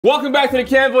Welcome back to the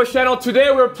Camboys channel. Today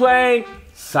we're playing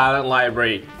Silent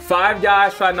Library. 5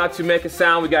 guys try not to make a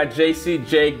sound. We got JC,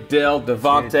 Jake, Dill,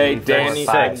 Devontae, Danny,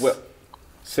 and Will.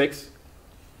 6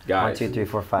 guys. 1, 2, 3,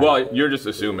 4, 5. Well, you're just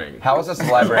assuming. How is this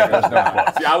a library if there's no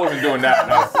books? See, I wasn't doing that.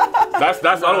 That's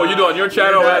I don't know what you do on your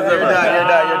channel. You're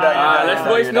done.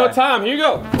 Let's waste no time. Here you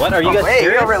go. What are you guys Wait,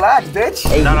 serious? relax, bitch.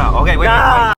 Hey. No, okay, wait.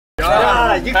 No,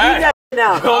 you keep that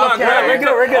now. Hold on,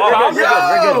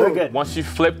 We're good. Once you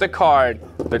flip the card,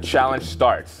 the challenge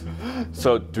starts.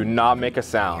 So do not make a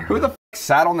sound. Who the f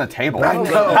sat on the table? 1,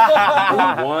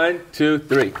 2,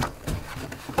 3.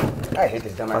 I hate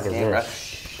this dumbass game, bro.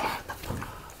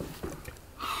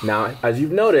 Now, as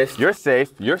you've noticed, you're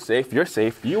safe, you're safe, you're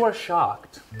safe. You are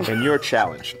shocked, and you're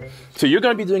challenged. So you're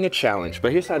gonna be doing a challenge,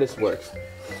 but here's how this works.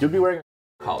 You'll be wearing a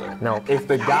collar. No. If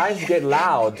the guys get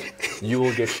loud, you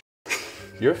will get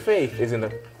Your faith is in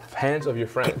the hands of your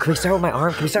friend. Can we start with my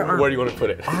arm? Can we start with Where do you want to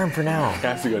put it? arm for now?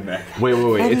 That's a good neck. Wait.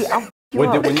 Andy,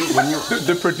 When you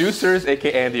the producers,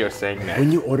 aka Andy, are saying neck.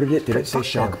 When you ordered it, did it say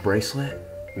shock bracelet?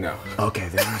 No. Okay,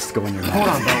 then it has to go in your mouth. Hold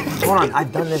on, bro. Hold on.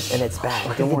 I've done this and it's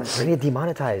bad. Don't worry. We're gonna get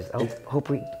demonetized. I hope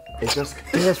we. It just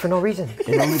Do this for no reason.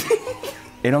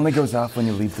 it only goes off when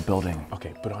you leave the building.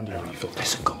 Okay, put on your refill.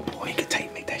 Listen, go boy, make it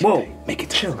tight, make that shit tight. Make it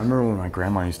chill. I remember when my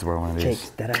grandma used to wear one of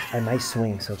these. Jake, I might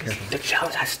swing, so careful. The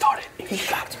challenge has started. If he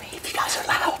shocks me, if you guys are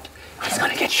loud, he's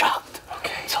gonna get shocked.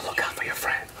 Okay. So look out for your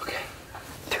friend. Okay.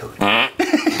 Dude.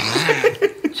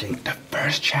 Jake, the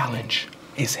first challenge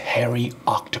is hairy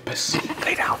octopus.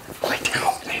 Lay down. Lay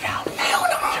down. Lay down. No.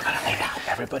 You're gonna lay down.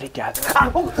 Everybody gather.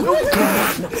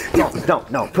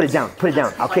 No. Put it down. Put it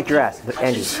down. I'll kick your ass.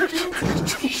 Andy.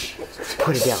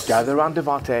 Put it down. Gather around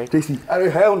Devontae. JC,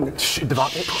 hell no.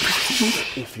 Devontae.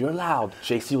 If you're loud,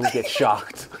 JC will get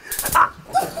shocked.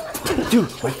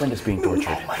 Dude, my friend is being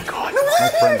tortured. Oh my god. My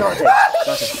friend.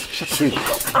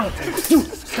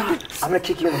 Dude, stop. I'm gonna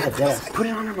kick you in the head, Dad. Put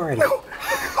it on him already.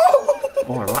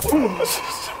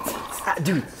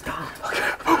 Dude, stop.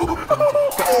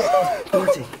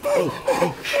 Dorothy, hey,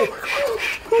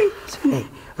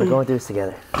 we're going through this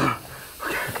together.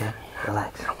 Okay,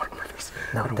 relax.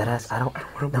 No, deadass, I don't.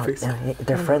 No,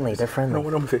 they're friendly. They're friendly. I don't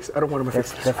want on my face. I don't want on my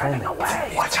face. They're friendly.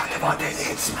 Watch out, Devontae. They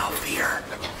can smell fear.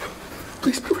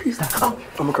 Please. I'm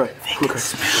gonna cry. I'm gonna cry.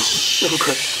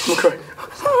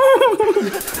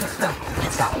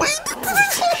 Stop.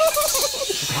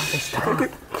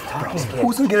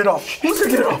 Who's gonna get it off?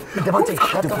 Devontae,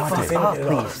 shut the fuck up,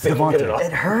 please. Devontae.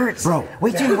 It hurts. Bro.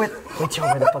 Wait till we're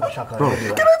the fucking shotgun. Bro.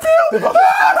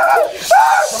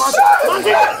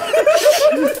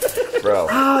 Bro.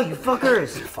 Oh, you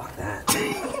fuckers. Fuck that.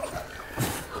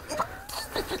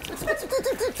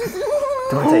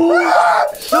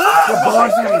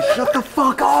 Devontae, shut the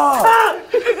fuck up.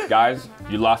 Guys,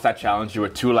 you lost that challenge. You were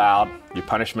too loud. Your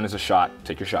punishment is a shot.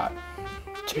 Take your shot.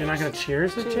 You're not gonna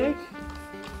cheers it, Jake?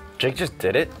 Jake just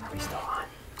did it. Are we still on?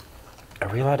 Are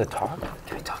we allowed to talk?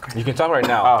 Can we talk right You can talk right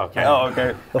now. Oh,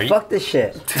 okay. Well, fuck this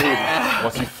shit.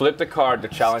 Once you flip the card, the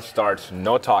challenge starts.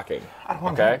 No talking.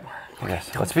 Okay? Okay.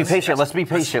 Let's be patient. Let's be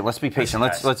patient. Let's be.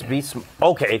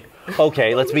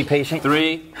 Okay. Let's be patient.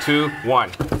 3, 2, 1.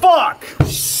 Fuck!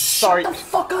 Sorry.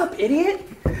 Fuck up, idiot.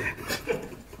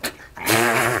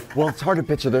 Well, it's hard to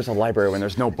picture there's a library when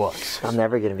there's no books. I'm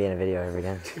never gonna be in a video ever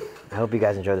again. I hope you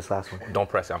guys enjoy this last one. Don't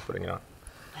press it. I'm putting it on.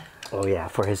 Oh yeah,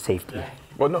 for his safety.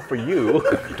 Well, no, for you.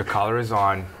 The collar is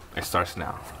on. It starts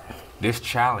now. This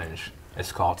challenge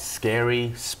is called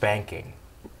Scary Spanking.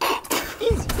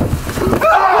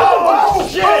 Oh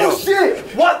shit!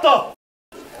 What the?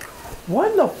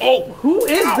 What the? Oh, who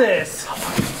is this?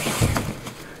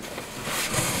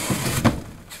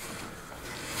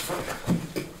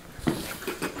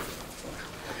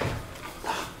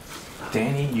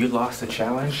 Danny, you lost the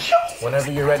challenge. Whenever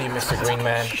you're ready, Mr. Green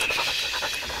Man.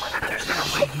 There's no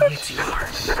way he hits you hard.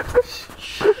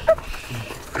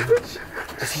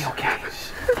 Is he okay?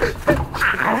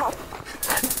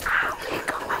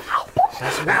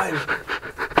 That's 1.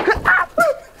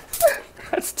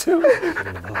 That's 2.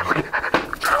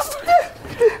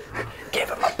 Give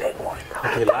him a big one.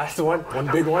 Okay, last one. One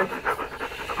big one.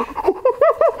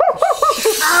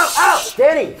 Ow!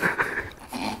 Danny!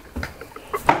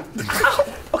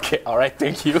 Okay, all right,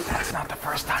 thank you. That's not the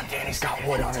first time Danny's got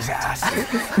wood on his ass.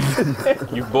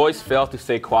 You boys failed to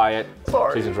stay quiet.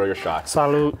 Please enjoy your shots.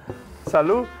 Salud.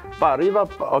 Pa arriba.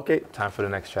 Okay. Time for the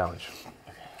next challenge.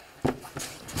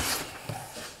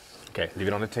 Okay, leave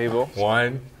it on the table.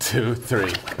 1, 2,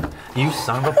 3. You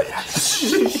son of a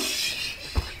bitch.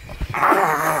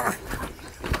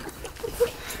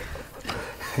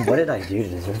 What did I do to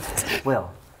deserve this? Will,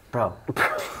 bro,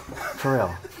 for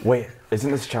real. Wait,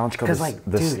 isn't this challenge called Because, like,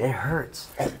 dude, it hurts.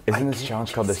 Isn't this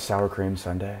challenge called the sour cream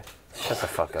sundae? Shut the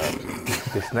fuck up.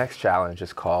 This next challenge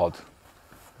is called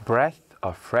Breath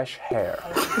of Fresh Hair.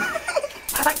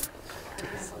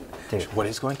 Dude, what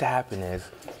is going to happen is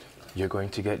you're going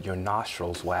to get your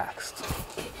nostrils waxed.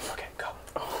 Okay, go.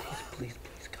 Please,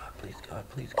 God, please, God,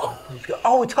 please, God, please, God.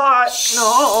 Oh, it's hot!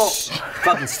 No!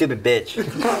 Fucking stupid bitch.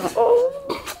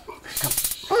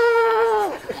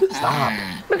 Stop.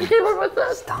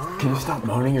 Stop. Can you stop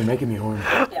moaning? You're making me horny.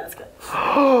 Yeah, that's good.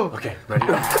 Okay, ready?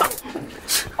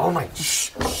 Oh my.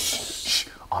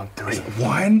 On 3.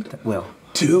 1, Will.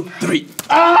 2, 3.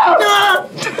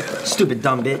 Stupid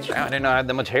dumb bitch. I didn't know I had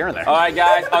that much hair in there. All right,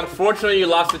 guys. Unfortunately, you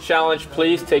lost the challenge.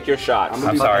 Please take your shots.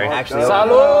 I'm sorry. Actually,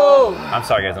 Salud! I'm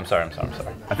sorry, guys. I'm sorry.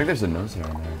 I think there's a nose hair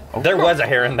in there. Oh. There was a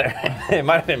hair in there. It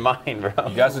might have been mine, bro.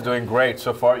 You guys are doing great.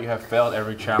 So far, you have failed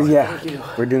every challenge. yeah,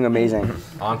 we're doing amazing.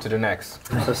 On to the next.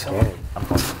 I'm so scared.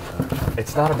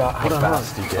 It's not about how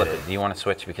fast you get Flip it. it. Do you want to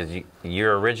switch? Because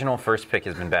your original first pick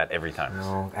has been bad every time.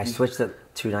 No, I switched it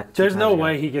two There's no times ago.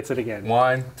 way he gets it again.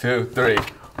 1, 2, 3.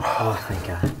 Oh, thank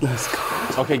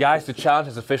God. Okay, guys, the challenge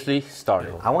has officially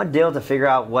started. I want Dale to figure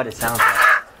out what it sounds like.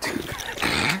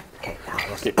 Okay, now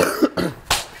let's do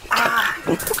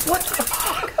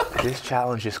This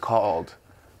challenge is called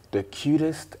the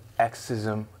cutest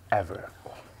exism ever.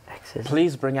 X's.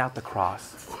 Please bring out the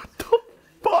cross. What the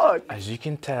fuck? As you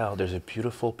can tell, there's a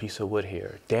beautiful piece of wood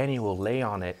here. Danny will lay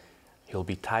on it, he'll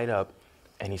be tied up,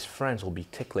 and his friends will be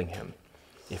tickling him.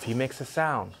 If he makes a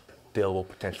sound, Dale will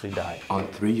potentially die. On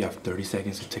 3, you have 30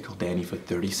 seconds to tickle Danny for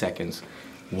 30 seconds.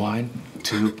 1,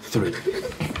 2, 3.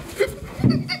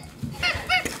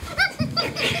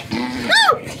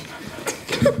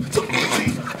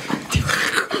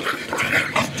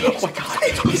 Oh my God,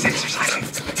 he's exercising.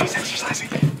 He's exercising.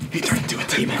 He turned into a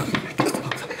demon.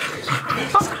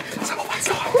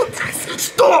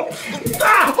 Stop!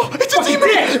 Ah, it's a demon!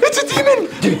 It's a demon!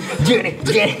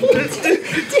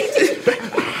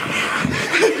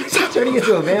 Stop turning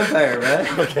into a vampire,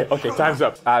 man. Okay, time's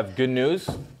up. I have good news.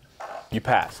 You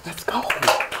passed. Let's go.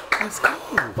 Let's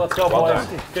go, boys.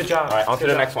 done. Good job. All right, on to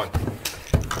the next one.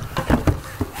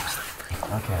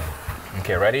 Okay.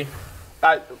 Okay, ready?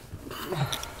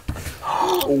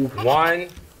 1,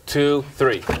 2,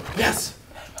 3. Yes!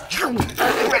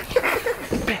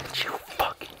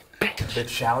 The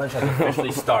challenge has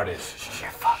officially started.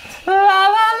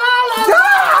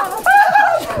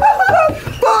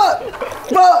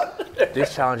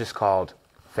 This challenge is called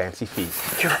Fancy Feast.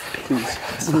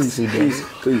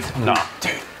 Please. No.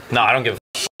 No, I don't give a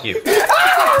f you.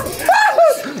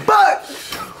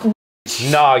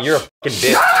 No, you're a fucking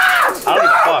bitch. I don't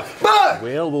give a fuck.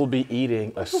 Will be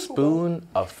eating a spoon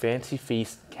of Fancy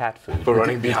Feast cat food. For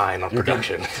running behind on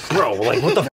production. Bro, like,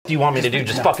 what the f do you want me to do?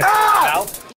 Just fucking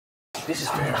out? This is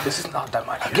fair. This is not that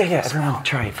much. Yeah, everyone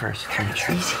try it first. It's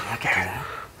easy. I can do that.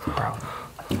 Bro.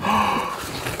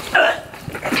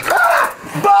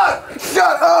 Fuck!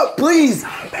 Shut up, please!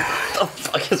 What the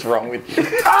fuck is wrong with you?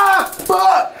 Ah!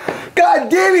 Fuck! God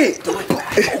damn it! Do it.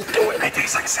 It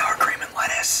tastes like sour cream and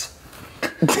lettuce.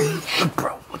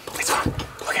 Bro, please.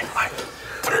 Okay, 1,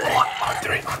 3. On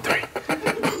 3. On 3.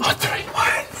 On 3.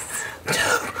 1, 2,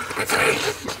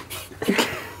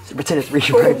 3. Pretend it's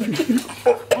reaching right.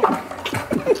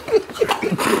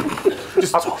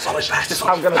 Just solid back.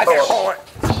 I'm gonna throw it.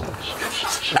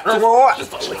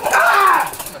 Ah!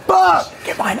 Fuck!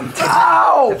 Get behind him.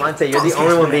 Ow! Devontae, you're the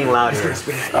only one being loud here.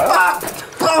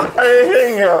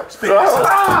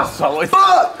 Solid.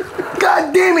 Fuck!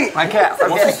 God damn it! I can't.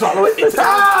 Swallow it.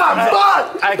 Ah!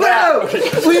 Fuck! I can't.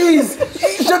 Please!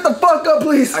 Shut the fuck up,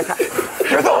 please!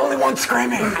 You're the only one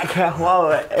screaming. I can't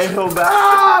swallow it. It's so bad.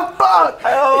 Ah! Fuck!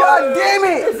 God damn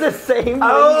it! It's the same thing.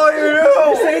 Oh, you know!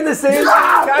 You're saying the same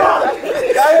Ah! thing.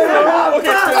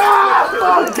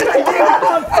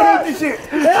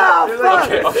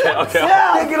 Fuck! Okay.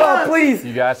 Take it off, please!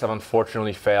 You guys have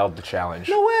unfortunately failed the challenge.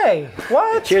 No way.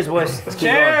 What? Cheers, boys.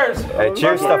 Cheers! Hey,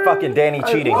 cheers to fucking Danny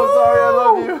cheating. I'm sorry, I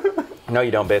love you. No,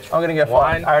 you don't, bitch. I'm gonna get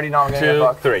 1, I already know I'm gonna get 2,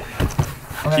 fucked. 3.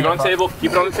 Keep it on the table.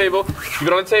 Keep it on the table. Keep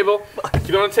it on the table. Keep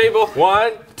it on the table.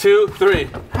 1, 2, 3.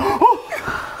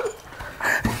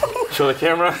 Show the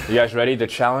camera. You guys ready? The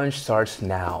challenge starts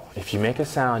now. If you make a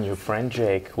sound, your friend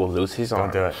Jake will lose his arm.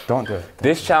 Don't do it. Don't do it.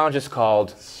 This challenge is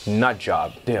called Nut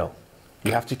Job. Dale,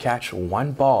 you have to catch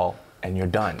one ball and you're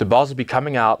done. The balls will be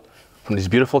coming out from this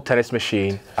beautiful tennis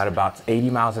machine at about 80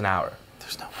 miles an hour.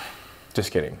 There's no way.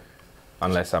 Just kidding.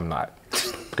 Unless I'm not.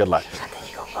 Good luck.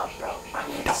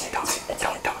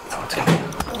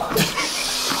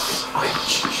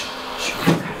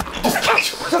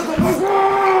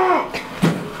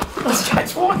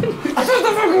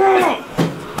 Oh!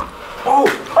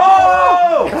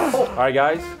 All right,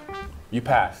 guys, you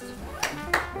passed.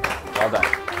 Well done.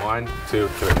 1, 2,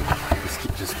 3.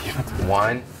 Just keep it.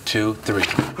 1, 2, 3.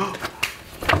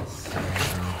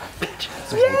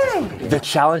 Yay! The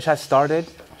challenge has started.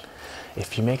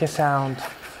 If you make a sound,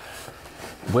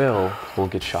 Will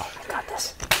get shot. I got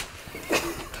this.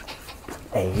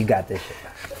 Hey, you got this shit.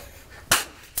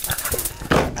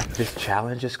 This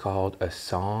challenge is called A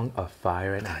Song of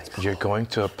Fire and Ice. You're going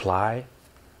to apply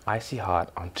Icy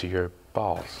Hot onto your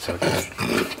balls. So just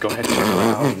go ahead and check it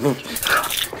out. Wait,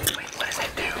 what does that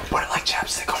do? Put it like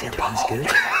chapstick on your balls. Good.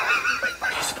 Wait,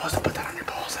 are you supposed to put that on your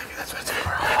balls? Like, that's what it's for.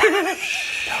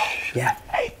 No. Yeah.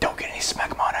 Hey, don't get any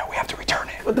smegma on it. We have to return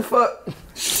it. What the fuck?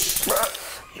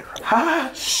 You're a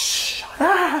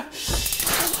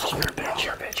bitch.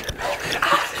 You're a bitch. You're a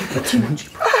bitch. You put too much. You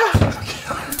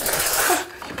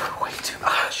put way too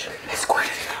much. It's quite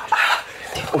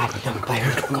Oh my God,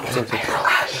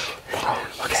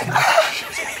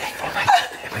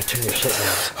 It might turn your shit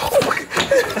down.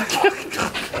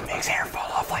 It makes hair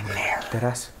fall off like hair.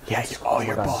 Deadass? Yeah, all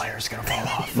your ball hair is gonna fall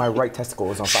off. My right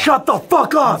testicle is on fire. Shut the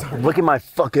fuck up! Look at my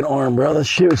fucking arm, bro. That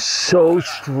shit is so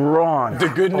strong. The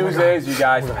good news is you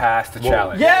guys passed the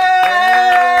challenge.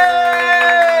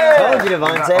 Told you,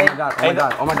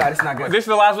 Devontae. Oh my god, it's not good. This is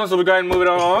the last one, so we're going to move it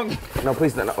along. No,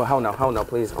 please, no, hell no,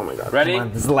 please. Oh my god. Ready?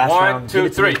 This is the last 1, round. 2,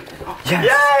 3.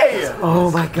 Yes.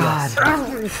 Oh my God.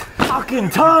 Fucking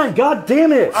time, god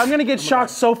damn it! I'm gonna get shocked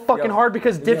so fucking hard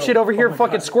because dipshit over here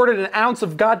fucking squirted an ounce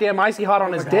of goddamn Icy Hot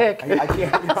on his dick. I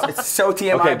can't. It's so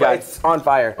TMI, Okay, but guys. it's on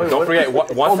fire. Don't forget,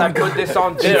 once I put this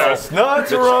on Dill,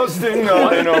 Nuts roasting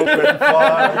on an open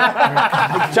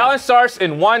fire. challenge starts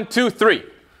in 1, 2, 3.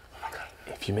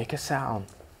 If you make a sound,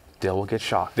 Dill will get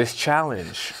shocked. This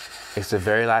challenge is the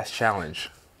very last challenge.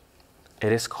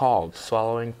 It is called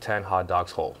swallowing 10 hot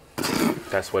dogs whole.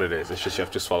 That's what it is. It's just you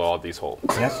have to swallow all these whole.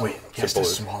 Wait, he has to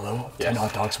swallow 10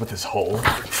 hot dogs with his hole.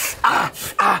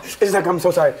 It's like, I'm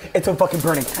so sorry. It's so fucking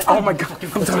burning. Oh my god,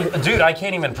 I'm sorry. Dude, I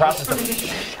can't even process them.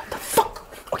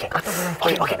 Okay,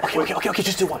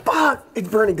 just do one. Fuck! It's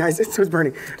burning, guys. It's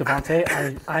burning.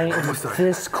 Devontae, I am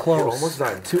this close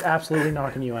to absolutely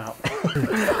knocking you out.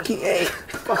 Fucking A.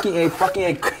 Fucking A. Fucking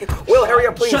A. Will, hurry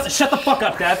up, please. Shut the fuck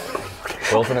up, Dad.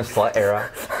 Will's in a slut era.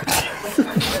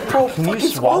 Bro, Can you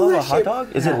swallow a hot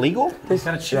dog? Is it legal?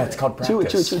 Yeah, it's called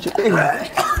practice. Chew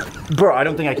it. Bro, I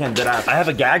don't think I can. I have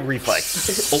a gag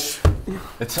reflex.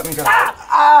 It's something you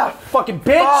gotta... Fucking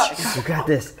bitch! You got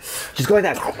this. Just go like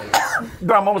that.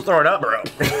 Bro, I'm almost throwing up, bro.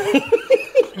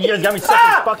 You guys got me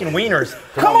sucking fucking wieners.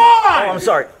 Come on! Oh, I'm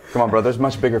sorry. Come on, bro, there's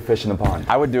much bigger fish in the pond.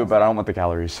 I would do it, but I don't want the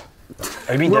calories.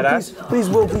 Are you being Will, dead please, ass? please,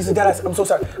 Will, please, deadass. I'm so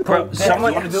sorry. Bro,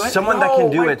 someone that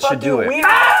can do it should do it.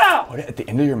 Put it at the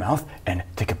end of your mouth and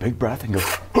take a big breath and go.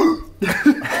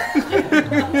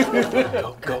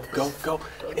 Go.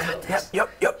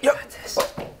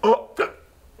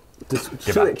 Just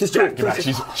chew it. She's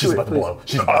about to blow.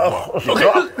 She's about to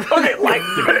blow. Okay,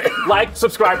 like,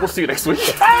 subscribe. We'll see you next week.